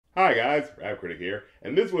Hi guys, Critic here,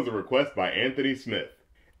 and this was a request by Anthony Smith.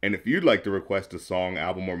 And if you'd like to request a song,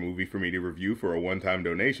 album, or movie for me to review for a one-time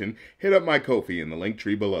donation, hit up my Ko-fi in the link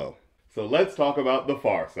tree below. So let's talk about the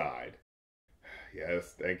Pharcyde.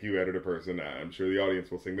 Yes, thank you, editor person. I'm sure the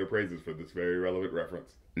audience will sing their praises for this very relevant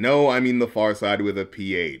reference. No, I mean the Pharcyde with a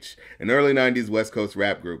PH, an early 90s West Coast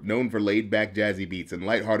rap group known for laid-back jazzy beats and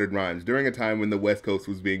lighthearted rhymes during a time when the West Coast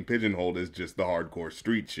was being pigeonholed as just the hardcore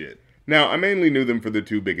street shit. Now, I mainly knew them for their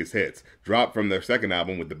two biggest hits, dropped from their second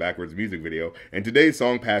album with the backwards music video, and today's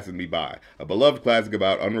song Passin Me By, a beloved classic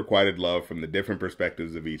about unrequited love from the different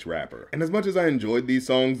perspectives of each rapper. And as much as I enjoyed these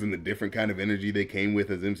songs and the different kind of energy they came with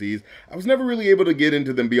as MCs, I was never really able to get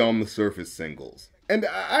into them beyond the surface singles. And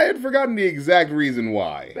I had forgotten the exact reason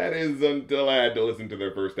why. That is, until I had to listen to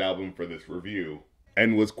their first album for this review.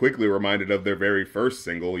 And was quickly reminded of their very first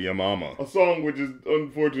single, Ya Mama. A song which is,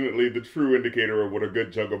 unfortunately, the true indicator of what a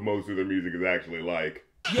good chunk of most of their music is actually like.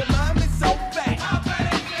 Your mom is so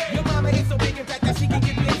fat. Your mama is so big in fact that she can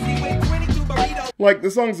get busy with 22 burritos. Like, the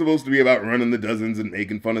song's supposed to be about running the dozens and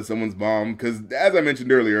making fun of someone's mom, because, as I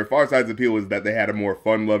mentioned earlier, Pharcyde's appeal was that they had a more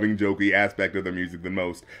fun-loving, jokey aspect of their music than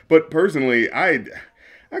most. But personally, I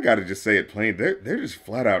gotta just say it plain, they're just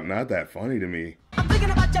flat out not that funny to me. I'm thinking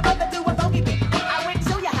about your mother doing funky beat. I went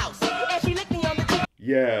to your house and she licked me on the cheek.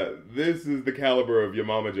 Yeah, this is the caliber of your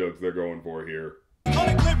mama jokes they're going for here. On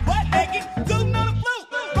a clip, butt naked, tooting on a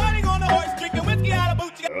flute, riding on a horse, drinking whiskey out of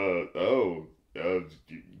boots.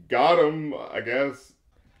 Got him, I guess.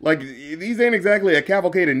 Like, these ain't exactly a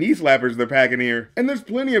cavalcade of knee slappers they're packing here. And there's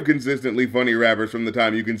plenty of consistently funny rappers from the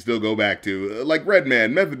time you can still go back to, like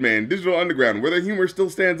Redman, Method Man, Digital Underground, where their humor still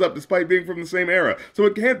stands up despite being from the same era, so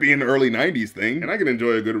it can't be an early 90s thing. And I can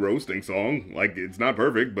enjoy a good roasting song. Like, it's not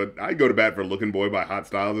perfect, but I'd go to bat for Lookin' Boy by Hot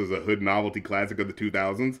Styles as a hood novelty classic of the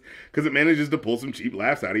 2000s, because it manages to pull some cheap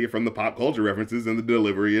laughs out of you from the pop culture references and the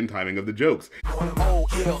delivery and timing of the jokes. Oh,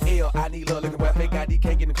 L, I need love, looking boy. Fake ID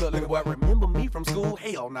can't get in the club, looking boy. Remember me from school?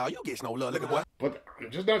 Hell, now you get no love, looking boy. But I'm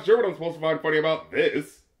just not sure what I'm supposed to find funny about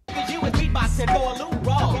this. You was beatboxing for a loop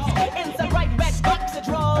roll and some right back box of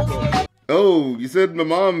draws. Oh, you said my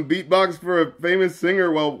mom beatboxed for a famous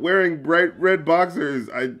singer while wearing bright red boxers.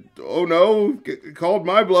 Oh no, called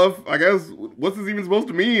my bluff, I guess. What's this even supposed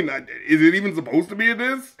to mean? Is it even supposed to be a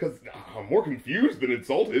diss? Because I'm more confused than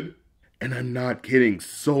insulted. And I'm not kidding,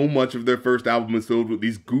 so much of their first album is filled with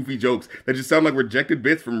these goofy jokes that just sound like rejected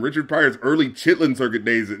bits from Richard Pryor's early Chitlin Circuit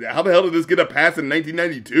days. How the hell did this get a pass in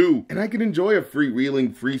 1992? And I can enjoy a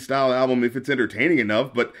freewheeling, freestyle album if it's entertaining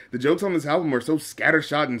enough, but the jokes on this album are so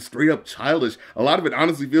scattershot and straight up childish, a lot of it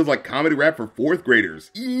honestly feels like comedy rap for 4th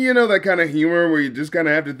graders. You know that kind of humor where you just kind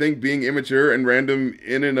of have to think being immature and random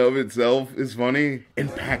in and of itself is funny?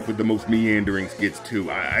 And packed with the most meandering skits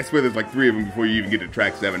too. I swear there's like 3 of them before you even get to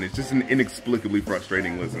track 7. It's just an inexplicably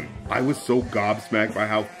frustrating listen. I was so gobsmacked by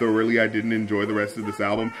how thoroughly I didn't enjoy the rest of this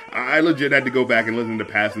album, I legit had to go back and listen to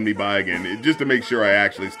Passin' Me By again, just to make sure I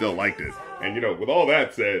actually still liked it. And you know, with all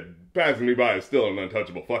that said, Passin' Me By is still an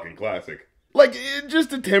untouchable fucking classic. Like, just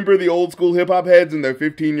to temper the old school hip-hop heads and their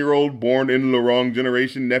 15-year-old born in the wrong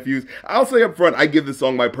generation nephews, I'll say up front I give this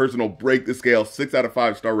song my personal break the scale 6 out of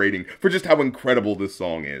 5 star rating for just how incredible this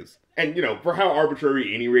song is. And, you know, for how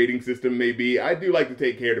arbitrary any rating system may be, I do like to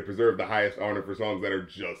take care to preserve the highest honor for songs that are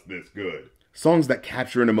just this good. Songs that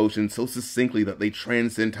capture an emotion so succinctly that they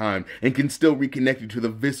transcend time and can still reconnect you to the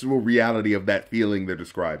visceral reality of that feeling they're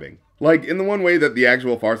describing. Like, in the one way that the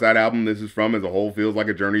actual Pharcyde album this is from as a whole feels like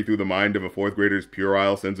a journey through the mind of a 4th grader's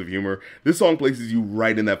puerile sense of humor, this song places you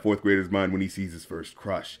right in that 4th grader's mind when he sees his first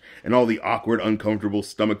crush, and all the awkward, uncomfortable,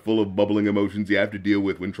 stomach-full of bubbling emotions you have to deal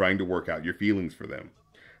with when trying to work out your feelings for them.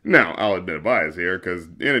 Now, I'll admit a bias here, because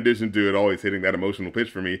in addition to it always hitting that emotional pitch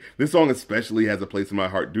for me, this song especially has a place in my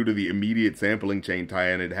heart due to the immediate sampling chain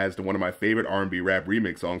tie-in it has to one of my favorite R&B rap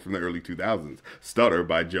remix songs from the early 2000s, Stutter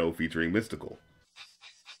by Joe featuring Mystical.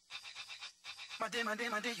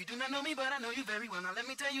 You do not know me, but I know you very well. Now let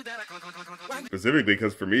me tell you that Specifically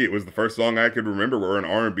because for me, it was the first song I could remember where an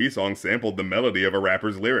R&B song sampled the melody of a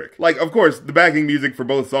rapper's lyric. Like, of course, the backing music for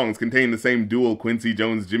both songs contained the same dual Quincy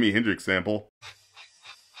Jones-Jimi Hendrix sample.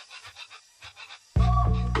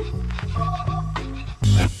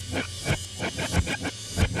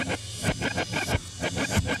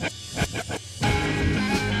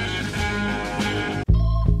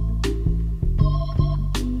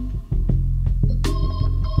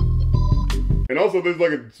 And also there's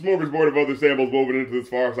like a smorgasbord of other samples woven into this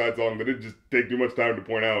Pharcyde song that didn't just take too much time to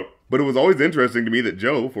point out. But it was always interesting to me that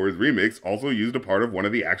Joe, for his remix, also used a part of one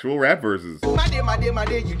of the actual rap verses. My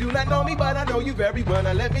dear, you do not know me, but I know you very well.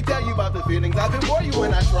 Now let me tell you about the feelings I've been for you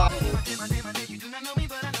when I try.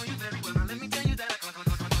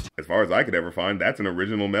 far as I could ever find, that's an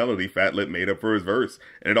original melody Fat Lip made up for his verse.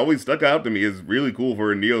 And it always stuck out to me as really cool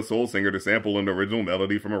for a neo-soul singer to sample an original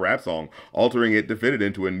melody from a rap song, altering it to fit it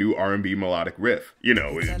into a new R&B melodic riff. You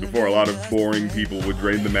know, before a lot of boring people would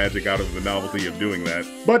drain the magic out of the novelty of doing that.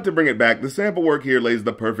 But to bring it back, the sample work here lays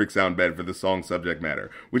the perfect sound bed for the song's subject matter,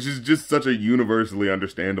 which is just such a universally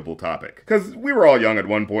understandable topic. Cause we were all young at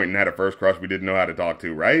one point and had a first crush we didn't know how to talk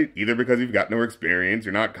to, right? Either because you've got no experience,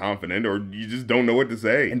 you're not confident, or you just don't know what to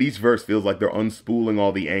say. And each verse feels like they're unspooling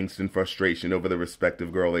all the angst and frustration over the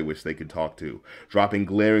respective girl they wish they could talk to, dropping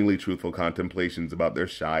glaringly truthful contemplations about their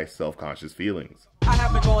shy, self-conscious feelings. I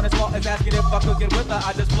haven't gone as far as asking if I could get with her.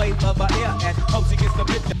 I just play love by ear and hope she gets the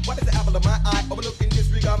picture. What is the apple of my eye? Overlooking,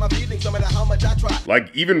 disregard my feelings, no matter how much I try.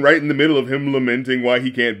 Like, even right in the middle of him lamenting why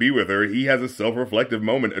he can't be with her, he has a self-reflective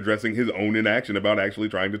moment addressing his own inaction about actually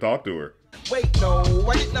trying to talk to her. Wait, no,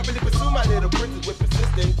 I did not really pursue my little princess with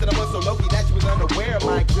persistence. And I was so low-key that she was unaware of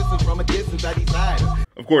my existence from a distance I decided.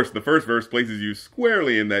 Of course, the first verse places you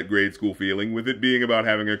squarely in that grade school feeling, with it being about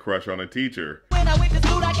having a crush on a teacher. When I went to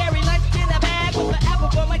school, I carry lunch in a bag with the apple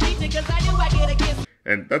for my teacher, cause I knew I get a kiss.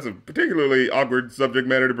 And that's a particularly awkward subject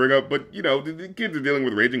matter to bring up, but, you know, the kids are dealing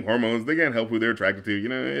with raging hormones, they can't help who they're attracted to, you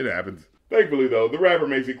know, it happens. Thankfully, though, the rapper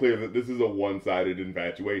makes it clear that this is a one-sided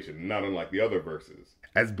infatuation, not unlike the other verses.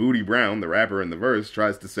 As Booty Brown, the rapper in the verse,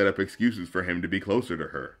 tries to set up excuses for him to be closer to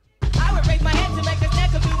her. I would raise my hand to make a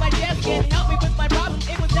snack up through my chest. Can't help me with my problem,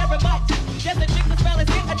 it was never much. Just a chick to spell his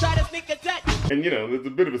hit, I try to sneak a touch. And, you know, there's a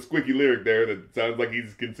bit of a squicky lyric there that sounds like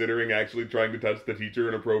he's considering actually trying to touch the teacher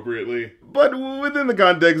inappropriately. But within the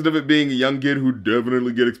context of it being a young kid who'd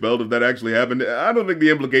definitely get expelled if that actually happened, I don't think the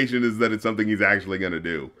implication is that it's something he's actually gonna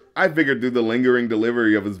do. I figured through the lingering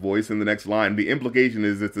delivery of his voice in the next line, the implication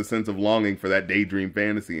is it's a sense of longing for that daydream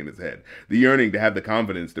fantasy in his head. The yearning to have the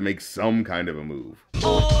confidence to make some kind of a move.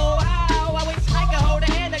 Oh, how I wish I could hold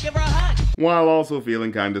her hand and give her a hug. While also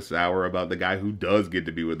feeling kinda sour about the guy who does get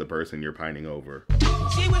to be with the person you're pining over.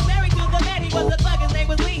 She was married to the man, he was a thug, his name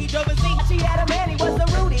was Lee, he drove a seat. She had a man, he was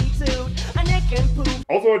a Rudy too, a nick and poop.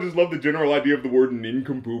 Also, I just love the general idea of the word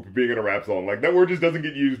nincompoop being in a rap song. Like, that word just doesn't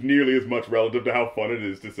get used nearly as much relative to how fun it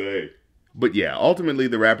is to say. But yeah, ultimately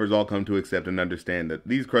the rappers all come to accept and understand that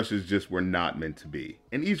these crushes just were not meant to be.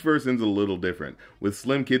 And each verse ends a little different, with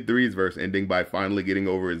Slim Kid 3's verse ending by finally getting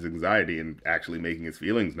over his anxiety and actually making his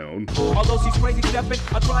feelings known. Although she's crazy stepping,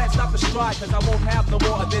 I'll try and stop the stride, cause I won't have no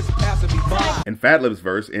more of this Passin Me By. And Fat Lip's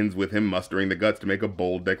verse ends with him mustering the guts to make a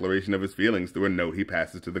bold declaration of his feelings through a note he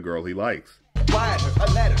passes to the girl he likes. Write her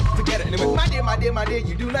a letter together and it went, my dear, my dear, my dear,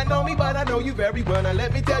 you do not know me, but I know you very well. Now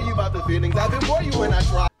let me tell you about the feelings I've been for you when I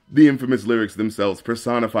try. The infamous lyrics themselves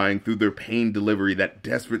personifying through their pained delivery that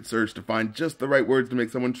desperate search to find just the right words to make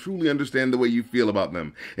someone truly understand the way you feel about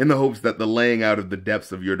them, in the hopes that the laying out of the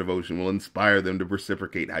depths of your devotion will inspire them to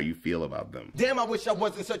reciprocate how you feel about them. Damn, I wish I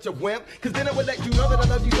wasn't such a wimp, cause then I would let you know that I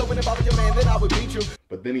love you so, when if I was your man, then I would beat you.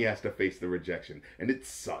 But then he has to face the rejection, and it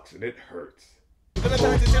sucks and it hurts.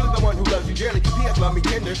 Valentine's is still the one who loves you dearly. P.S. love me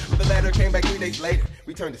tender. But the letter came back 3 days later.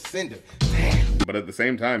 Returned to sender. Damn. But at the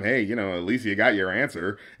same time, hey, you know, at least you got your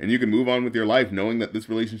answer. And you can move on with your life knowing that this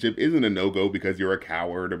relationship isn't a no-go because you're a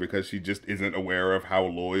coward or because she just isn't aware of how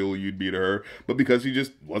loyal you'd be to her, but because she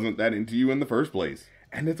just wasn't that into you in the first place.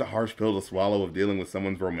 And it's a harsh pill to swallow of dealing with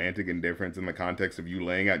someone's romantic indifference in the context of you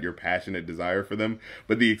laying out your passionate desire for them,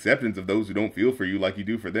 but the acceptance of those who don't feel for you like you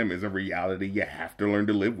do for them is a reality you have to learn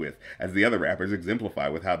to live with, as the other rappers exemplify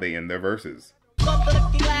with how they end their verses. Bump the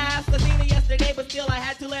looking glass, I seen her yesterday, but still I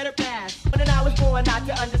had to let her pass. But then I was born not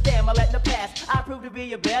to understand my letting her pass. I proved to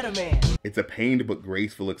be a better man. It's a pained but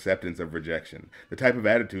graceful acceptance of rejection, the type of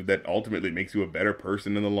attitude that ultimately makes you a better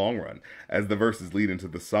person in the long run, as the verses lead into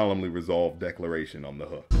the solemnly resolved declaration on the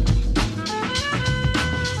hook.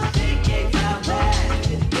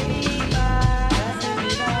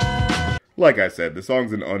 Like I said, the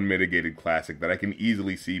song's an unmitigated classic that I can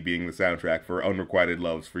easily see being the soundtrack for unrequited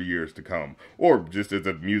loves for years to come, or just as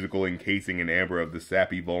a musical encasing in amber of the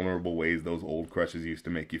sappy, vulnerable ways those old crushes used to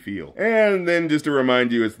make you feel. And then just to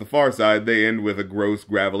remind you, it's the Pharcyde, they end with a gross,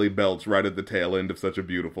 gravelly belch right at the tail end of such a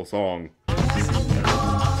beautiful song.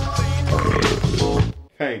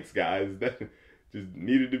 Thanks, guys. That just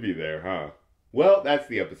needed to be there, huh? Well, that's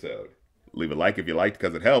the episode. Leave a like if you liked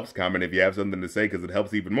because it helps, comment if you have something to say because it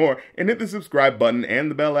helps even more, and hit the subscribe button and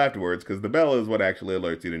the bell afterwards because the bell is what actually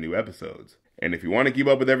alerts you to new episodes. And if you want to keep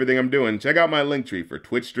up with everything I'm doing, check out my Linktree for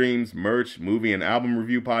Twitch streams, merch, movie and album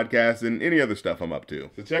review podcasts, and any other stuff I'm up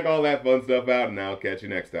to. So check all that fun stuff out and I'll catch you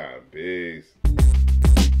next time. Peace.